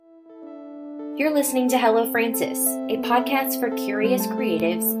You're listening to Hello Francis, a podcast for curious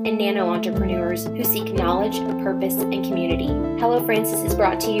creatives and nano entrepreneurs who seek knowledge, purpose, and community. Hello Francis is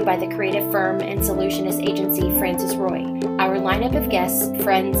brought to you by the creative firm and solutionist agency Francis Roy. Our lineup of guests,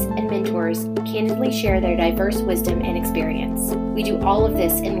 friends, and mentors candidly share their diverse wisdom and experience. We do all of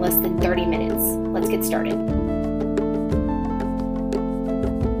this in less than 30 minutes. Let's get started.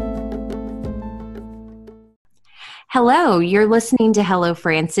 Hello, you're listening to Hello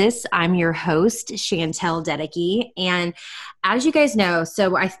Francis. I'm your host, Chantel Dedeke. And as you guys know,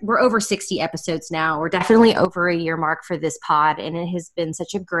 we're over 60 episodes now. We're definitely over a year mark for this pod. And it has been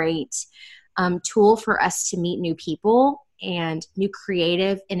such a great tool for us to meet new people and new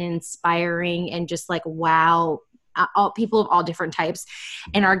creative and inspiring and just like, wow, all people of all different types.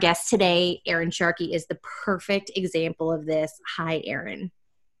 And our guest today, Erin Sharkey, is the perfect example of this. Hi, Erin.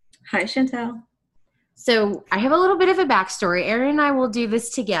 Hi, Chantel. So I have a little bit of a backstory. Erin and I will do this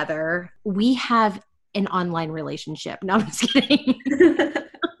together. We have an online relationship. No, I'm just kidding.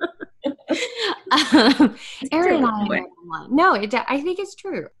 Erin and I met online. No, I think it's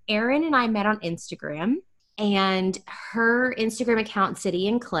true. Erin and I met on Instagram, and her Instagram account, City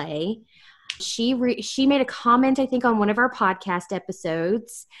and Clay, she made a comment, I think, on one of our podcast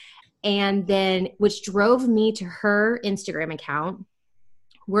episodes, and then which drove me to her Instagram account,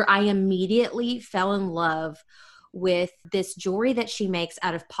 where I immediately fell in love with this jewelry that she makes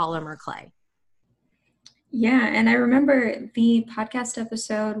out of polymer clay. Yeah, and I remember the podcast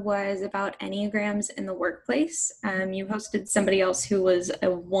episode was about Enneagrams in the workplace. You hosted somebody else who was a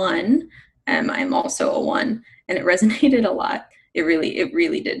 1. I'm also a 1, and it resonated a lot. It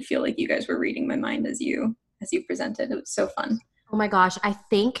really did feel like you guys were reading my mind as you presented. It was so fun. Oh my gosh, I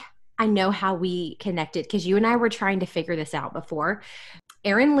think I know how we connected because you and I were trying to figure this out before.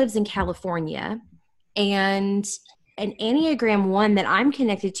 Erin lives in California, and an Enneagram 1 that I'm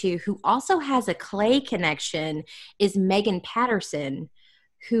connected to who also has a clay connection is Megan Patterson,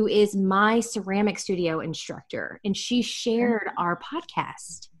 who is my ceramic studio instructor, and she shared our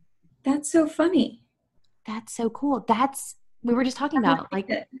podcast. That's so funny. That's so cool. We were just talking about,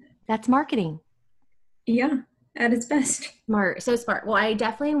 that's marketing. Yeah. At its best. Smart. So smart. Well, I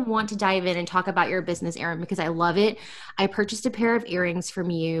definitely want to dive in and talk about your business, Erin, because I love it. I purchased a pair of earrings from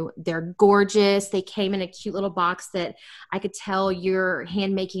you. They're gorgeous. They came in a cute little box that I could tell you're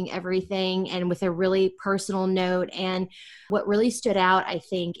hand making everything and with a really personal note. And what really stood out, I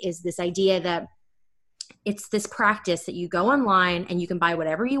think, is this idea that it's this practice that you go online and you can buy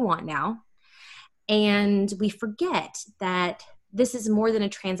whatever you want now. And we forget that this is more than a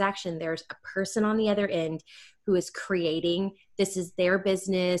transaction. There's a person on the other end who is creating. This is their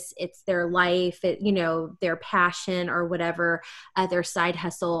business. It's their life, their passion or whatever, their side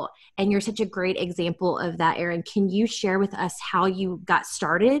hustle. And you're such a great example of that, Erin. Can you share with us how you got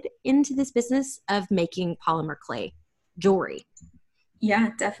started into this business of making polymer clay jewelry? Yeah,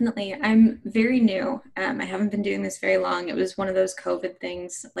 definitely. I'm very new. I haven't been doing this very long. It was one of those COVID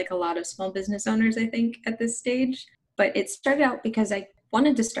things, like a lot of small business owners, I think, at this stage. But it started out because I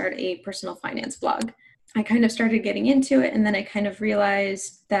wanted to start a personal finance blog. I kind of started getting into it, and then I kind of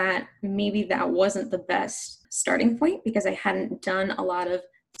realized that maybe that wasn't the best starting point because I hadn't done a lot of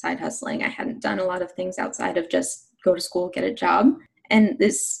side hustling. I hadn't done a lot of things outside of just go to school, get a job. And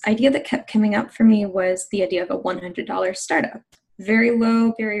this idea that kept coming up for me was the idea of a $100 startup. Very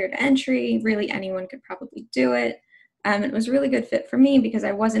low barrier to entry. Really, anyone could probably do it. It was a really good fit for me because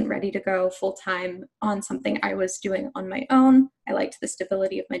I wasn't ready to go full-time on something I was doing on my own. I liked the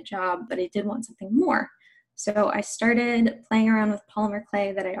stability of my job, but I did want something more. So I started playing around with polymer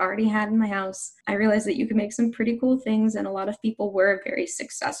clay that I already had in my house. I realized that you could make some pretty cool things, and a lot of people were very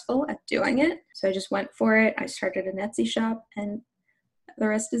successful at doing it. So I just went for it. I started an Etsy shop, and the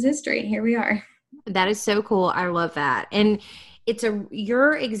rest is history. Here we are. That is so cool. I love that. And it's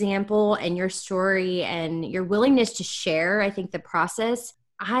your example and your story and your willingness to share, I think, the process.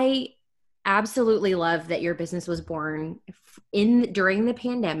 I absolutely love that your business was born during the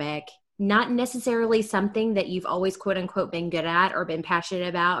pandemic, not necessarily something that you've always, quote unquote, been good at or been passionate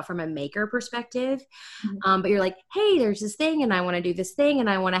about from a maker perspective. Mm-hmm. But you're like, hey, there's this thing and I want to do this thing and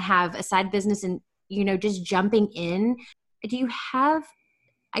I want to have a side business and, just jumping in. Do you have,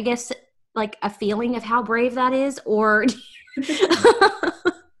 I guess, like a feeling of how brave that is, or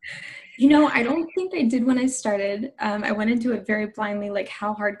I don't think I did when I started. I went into it very blindly, like,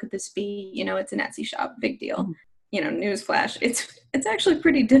 how hard could this be? It's an Etsy shop, big deal. Newsflash, it's actually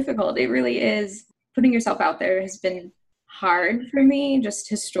pretty difficult. It really is. Putting yourself out there has been hard for me, just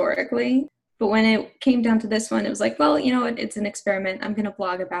historically. But when it came down to this one, it was like, well, you know what? It's an experiment. I'm going to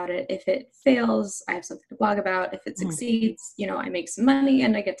blog about it. If it fails, I have something to blog about. If it succeeds, you know, I make some money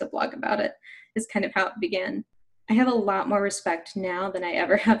and I get to blog about it, is kind of how it began. I have a lot more respect now than I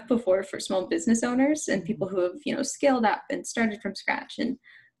ever have before for small business owners and people who have, you know, scaled up and started from scratch and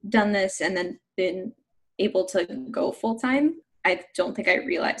done this and then been able to go full time. I don't think I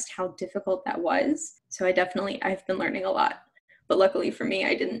realized how difficult that was. So I've been learning a lot. But luckily for me,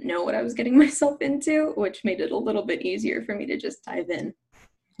 I didn't know what I was getting myself into, which made it a little bit easier for me to just dive in.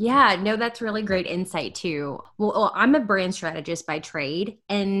 Yeah, no, that's really great insight too. Well, I'm a brand strategist by trade,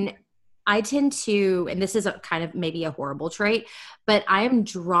 and I tend to, and this is a kind of maybe a horrible trait, but I am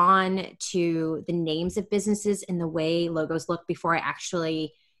drawn to the names of businesses and the way logos look before I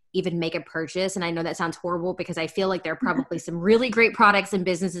actually even make a purchase. And I know that sounds horrible because I feel like there are probably some really great products and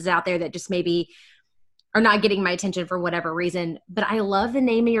businesses out there that just maybe are not getting my attention for whatever reason. But I love the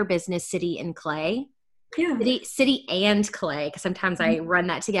name of your business, City and Clay. Yeah. City and Clay, because sometimes I run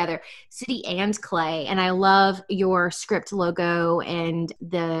that together. City and Clay. And I love your script logo and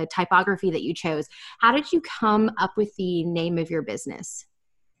the typography that you chose. How did you come up with the name of your business?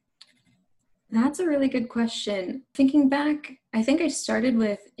 That's a really good question. Thinking back, I think I started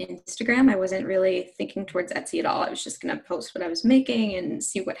with Instagram. I wasn't really thinking towards Etsy at all. I was just going to post what I was making and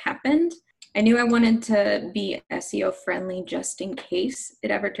see what happened. I knew I wanted to be SEO friendly just in case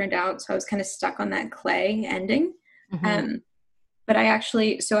it ever turned out. So I was kind of stuck on that Clay ending. Mm-hmm. But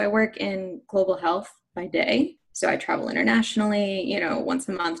I work in global health by day. So I travel internationally, you know, once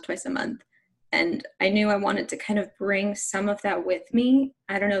a month, twice a month. And I knew I wanted to kind of bring some of that with me.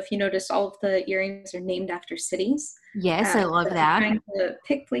 I don't know if you noticed, all of the earrings are named after cities. Yes, I love So I'm that. trying to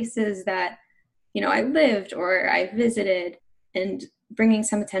pick places that, you know, I lived or I visited, and bringing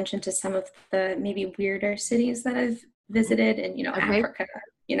some attention to some of the maybe weirder cities that I've visited in, you know, Okay. Africa,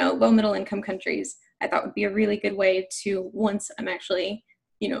 you know, low middle income countries. I thought would be a really good way to, once I'm actually,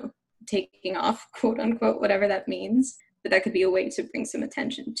 you know, taking off, quote unquote, whatever that means, but that could be a way to bring some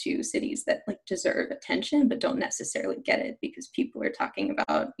attention to cities that like deserve attention but don't necessarily get it because people are talking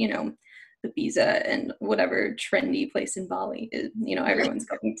about, you know, Ibiza and whatever trendy place in Bali is, you know, everyone's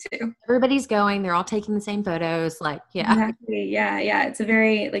going to. Everybody's going, they're all taking the same photos. Like, yeah. Exactly. Yeah. Yeah. It's a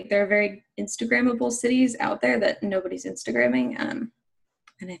very, like, there are very Instagrammable cities out there that nobody's Instagramming. And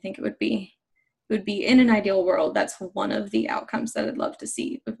I think it would be in an ideal world. That's one of the outcomes that I'd love to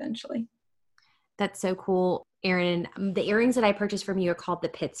see eventually. That's so cool, Erin. The earrings that I purchased from you are called the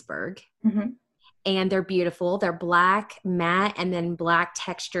Pittsburgh. Mm-hmm. And they're beautiful. They're black matte and then black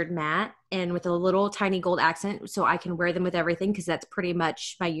textured matte and with a little tiny gold accent. So I can wear them with everything because that's pretty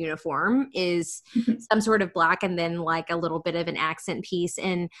much my uniform is some sort of black and then like a little bit of an accent piece.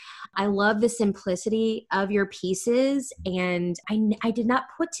 And I love the simplicity of your pieces. And I did not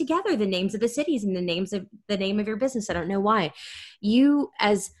put together the names of the cities and the name of your business. I don't know why. You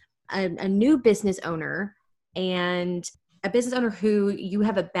as a new business owner and a business owner who you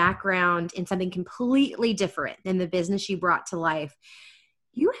have a background in something completely different than the business you brought to life,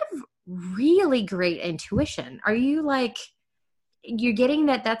 you have really great intuition. Are you like, you're getting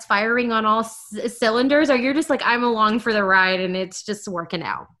that's firing on all cylinders, or you're just like, I'm along for the ride and it's just working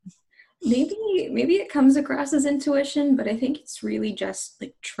out? Maybe it comes across as intuition, but I think it's really just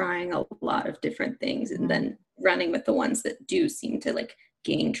like trying a lot of different things and then running with the ones that do seem to like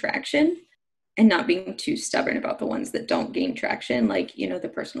gain traction, and not being too stubborn about the ones that don't gain traction, like, you know, the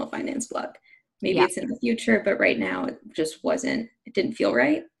personal finance blog. Maybe Yeah. it's in the future, but right now it didn't feel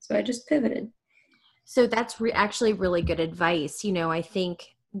right. So I just pivoted. So that's actually really good advice. You know, I think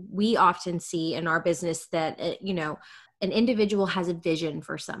we often see in our business that, you know, an individual has a vision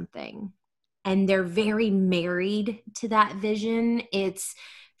for something and they're very married to that vision. It's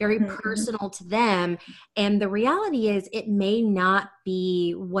very Mm-hmm. personal to them. And the reality is, it may not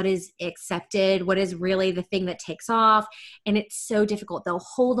be what is accepted, what is really the thing that takes off. And it's so difficult. They'll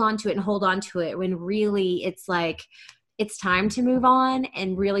hold on to it and hold on to it when really it's like, it's time to move on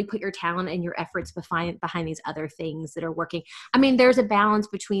and really put your talent and your efforts behind these other things that are working. I mean, there's a balance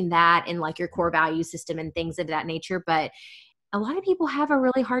between that and like your core value system and things of that nature, but a lot of people have a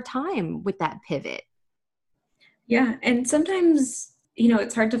really hard time with that pivot. Yeah. And sometimes, you know,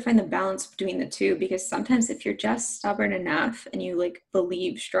 it's hard to find the balance between the two, because sometimes if you're just stubborn enough and you like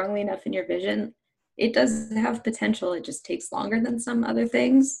believe strongly enough in your vision, it does have potential. It just takes longer than some other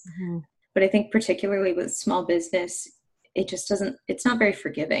things. Mhm. But I think particularly with small business, it just doesn't, it's not very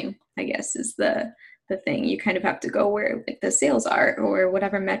forgiving, I guess, is the thing. You kind of have to go where like the sales are or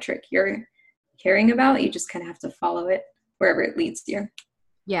whatever metric you're caring about. You just kind of have to follow it wherever it leads you.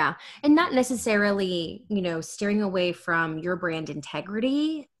 Yeah. And not necessarily, steering away from your brand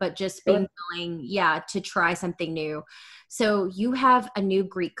integrity, but just being Sure. willing, yeah, to try something new. So you have a new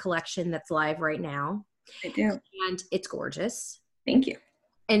Greek collection that's live right now, I do. and it's gorgeous. Thank you.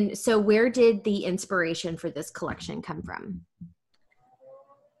 And so where did the inspiration for this collection come from?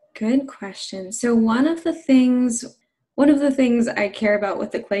 Good question. So one of the things I care about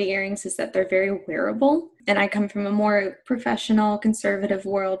with the clay earrings is that they're very wearable. And I come from a more professional, conservative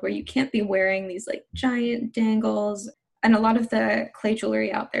world where you can't be wearing these like giant dangles. And a lot of the clay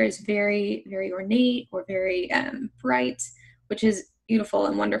jewelry out there is very, very ornate or very bright, which is beautiful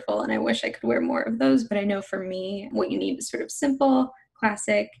and wonderful. And I wish I could wear more of those. But I know for me, what you need is sort of simple,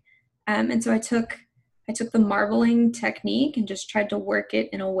 classic. And so I took the marbling technique and just tried to work it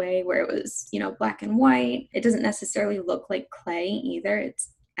in a way where it was, black and white. It doesn't necessarily look like clay either.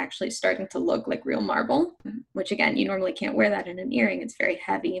 It's actually starting to look like real marble, which again, you normally can't wear that in an earring. It's very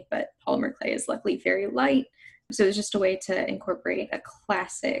heavy, but polymer clay is luckily very light. So it's just a way to incorporate a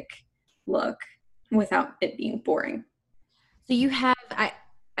classic look without it being boring. So you have,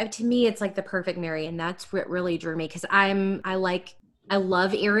 to me, it's like the perfect marry, and that's what really drew me because I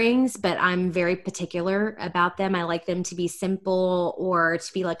love earrings, but I'm very particular about them. I like them to be simple or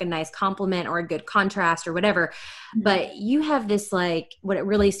to be like a nice compliment or a good contrast or whatever. But you have this like, what it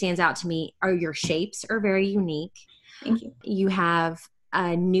really stands out to me are your shapes are very unique. Thank you. You have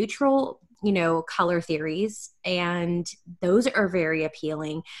a neutral, color theories, and those are very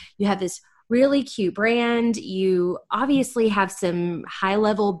appealing. You have this really cute brand. You obviously have some high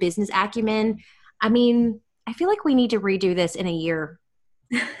level business acumen. I mean, I feel like we need to redo this in a year.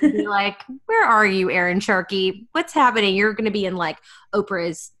 Be like, where are you, Erin Sharkey? What's happening? You're going to be in like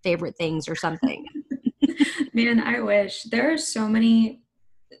Oprah's favorite things or something. Man, I wish. There are so many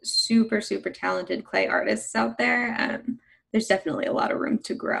super, super talented clay artists out there. There's definitely a lot of room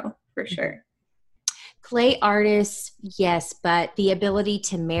to grow for sure. Clay artists, yes, but the ability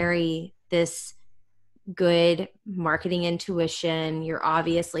to marry this good marketing intuition, you're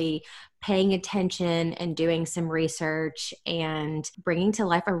obviously paying attention and doing some research and bringing to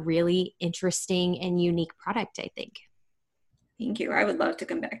life a really interesting and unique product, I think. Thank you. I would love to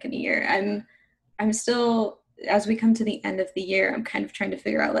come back in a year. I'm still, as we come to the end of the year, I'm kind of trying to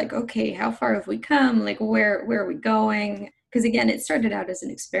figure out like, okay, how far have we come? Like where are we going? Because again, it started out as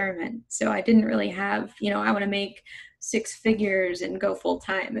an experiment. So I didn't really have, I want to make six figures and go full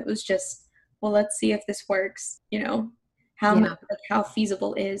time. It was just, well, let's see if this works. How much, Yeah. like, how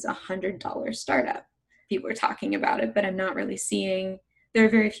feasible is $100 startup? People are talking about it, but I'm not really seeing. There are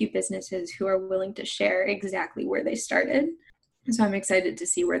very few businesses who are willing to share exactly where they started. So I'm excited to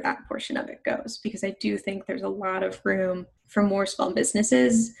see where that portion of it goes because I do think there's a lot of room for more small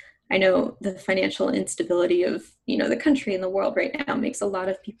businesses. I know the financial instability of, the country and the world right now makes a lot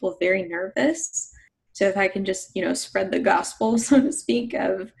of people very nervous. So if I can just, spread the gospel, so to speak,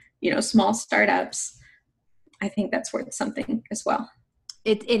 of, small startups, I think that's worth something as well.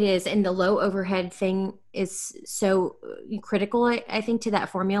 It is. And the low overhead thing is so critical, I think, to that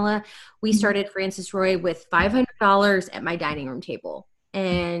formula. We started Francis Roy with $500 at my dining room table.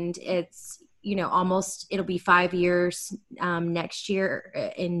 And it's, almost, it'll be 5 years next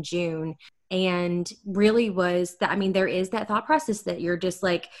year in June. And really was that, I mean, there is that thought process that you're just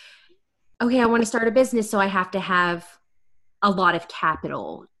like, okay, I want to start a business. So I have to have a lot of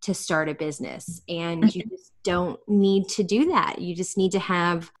capital to start a business. And you just don't need to do that. You just need to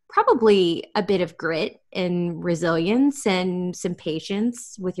have probably a bit of grit and resilience and some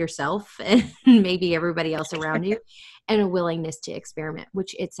patience with yourself and maybe everybody else around you and a willingness to experiment,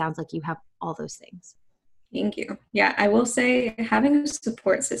 which it sounds like you have all those things. Thank you. Yeah, I will say having a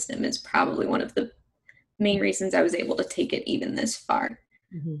support system is probably one of the main reasons I was able to take it even this far.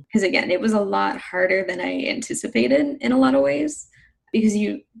 Mm-hmm. Because again, it was a lot harder than I anticipated in a lot of ways. Because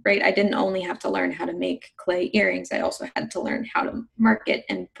right, I didn't only have to learn how to make clay earrings, I also had to learn how to market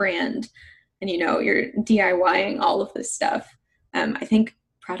and brand. And you're DIYing all of this stuff. I think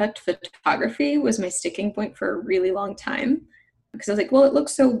product photography was my sticking point for a really long time. Because I was like, well, it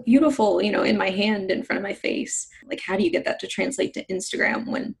looks so beautiful, in my hand, in front of my face. Like, how do you get that to translate to Instagram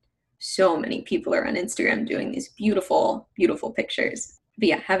when so many people are on Instagram doing these beautiful, beautiful pictures? But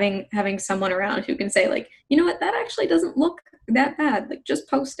yeah, having someone around who can say like, you know what, that actually doesn't look that bad. Like, just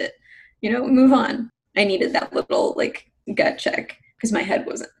post it, move on. I needed that little like gut check because my head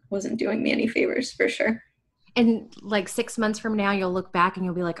wasn't doing me any favors for sure. And like 6 months from now, you'll look back and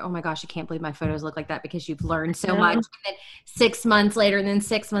you'll be like, oh my gosh, I can't believe my photos look like that because you've learned so much. No. And then 6 months later, and then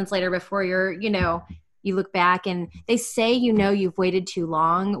 6 months later before you look back and they say, you've waited too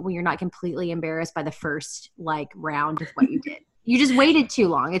long when you're not completely embarrassed by the first like round of what you did. You just waited too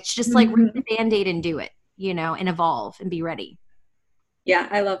long. It's just like rip the Mhm. Band-Aid and do it, and evolve and be ready. Yeah,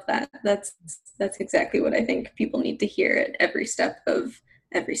 I love that. That's exactly what I think people need to hear at every step of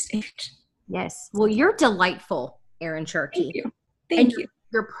every stage. Yes. Well, you're delightful, Erin Thank Shirky. you. And Thank your, you.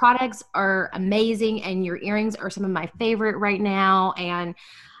 your products are amazing, and your earrings are some of my favorite right now. And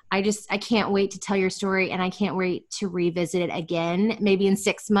I can't wait to tell your story, and I can't wait to revisit it again, maybe in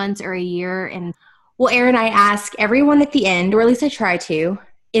 6 months or a year. And well, Erin, I ask everyone at the end, or at least I try to,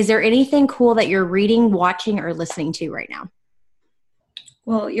 is there anything cool that you're reading, watching, or listening to right now?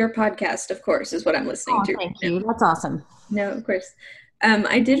 Well, your podcast, of course, is what I'm listening Oh, to thank right you. That's awesome. now. No, of course.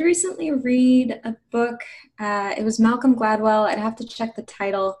 I did recently read a book. It was Malcolm Gladwell. I'd have to check the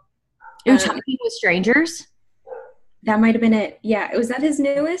title. Ooh, Um, Talking with Strangers. that might have been it. Yeah, was that his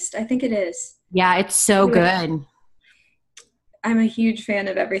newest? I think it is. Yeah, it's so Anyway, good. I'm a huge fan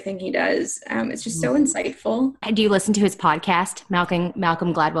of everything he does. It's just so insightful. Do you listen to his podcast,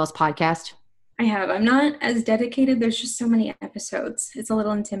 Malcolm Gladwell's podcast? I have. I'm not as dedicated. There's just so many episodes. It's a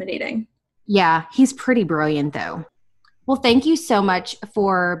little intimidating. Yeah, he's pretty brilliant though. Well, thank you so much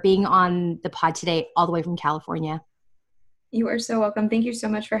for being on the pod today, all the way from California. You are so welcome. Thank you so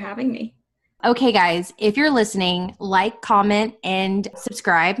much for having me. Okay, guys, if you're listening, like, comment, and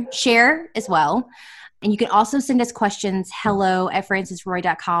subscribe, share as well. And you can also send us questions,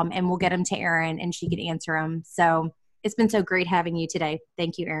 hello@francisroy.com, and we'll get them to Erin and she can answer them. So it's been so great having you today.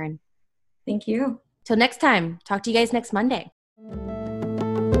 Thank you, Erin. Thank you. Till next time, talk to you guys next Monday.